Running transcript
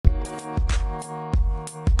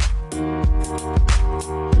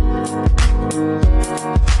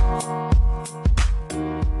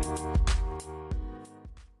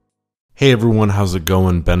Hey everyone, how's it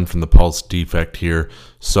going? Ben from the Pulse Defect here.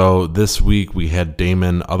 So this week we had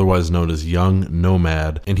Damon, otherwise known as Young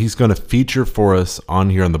Nomad, and he's going to feature for us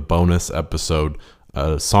on here on the bonus episode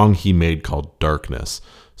a song he made called Darkness.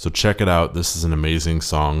 So check it out. This is an amazing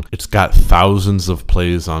song. It's got thousands of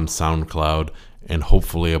plays on SoundCloud and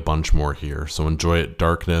hopefully a bunch more here. So enjoy it.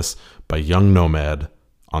 Darkness by Young Nomad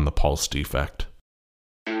on the Pulse Defect.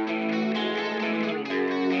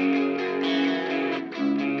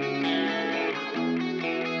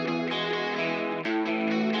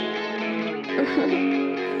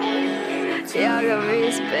 Yeah, the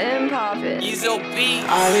beat's been poppin'. I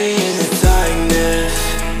be in the darkness.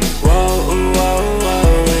 Whoa, whoa, whoa,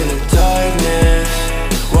 in the darkness.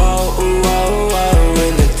 Whoa, whoa, whoa,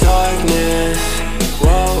 in the darkness.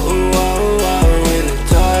 Whoa, whoa, whoa, in the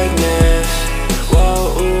darkness.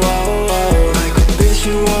 Whoa, whoa, whoa. Like a bitch,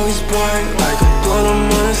 you always bark. Like a blunt,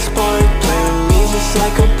 I'm on a spark. Play with me just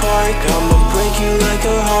like a park. I'ma break you like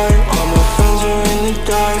a heart. All my friends are in the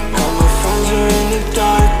dark. All my friends are in the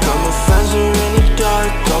dark. All my friends are in the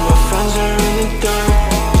dark. All my friends are in the dark.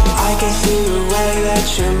 I can see the way that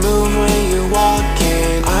you move when you're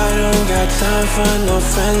walking. I don't got time for no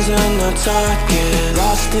friends and no talking.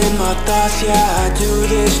 Lost in my thoughts, yeah, I do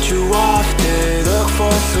this too often. Look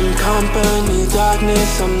for some company,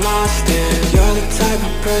 darkness, I'm lost in. You're the type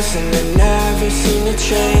of person that never seem to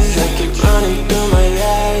change. I keep running through my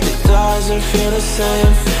head, it doesn't feel the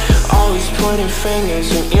same. Always pointing fingers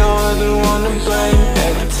when you're the one to blame.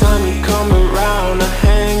 Every time you come around, I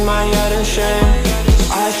hang my head in shame.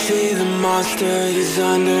 I see the monster is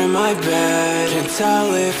under my bed. Can't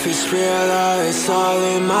tell if it's real or it's all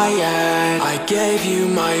in my head. I gave you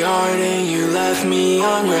my heart and you left me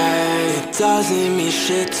on red. It doesn't mean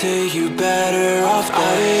shit to you, better off dead.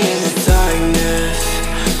 I be in the darkness.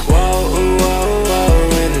 Whoa, whoa,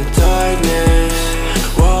 whoa, in the darkness.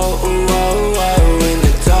 Whoa, whoa, whoa, in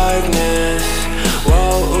the darkness.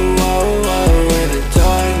 Whoa, whoa, whoa, in the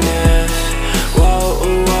darkness. Whoa,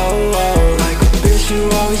 whoa, whoa. Like a bitch, you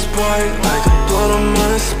always bark. Like a blunt, I'm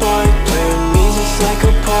on a spark. Play with me just like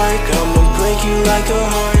a park. I'ma break you like a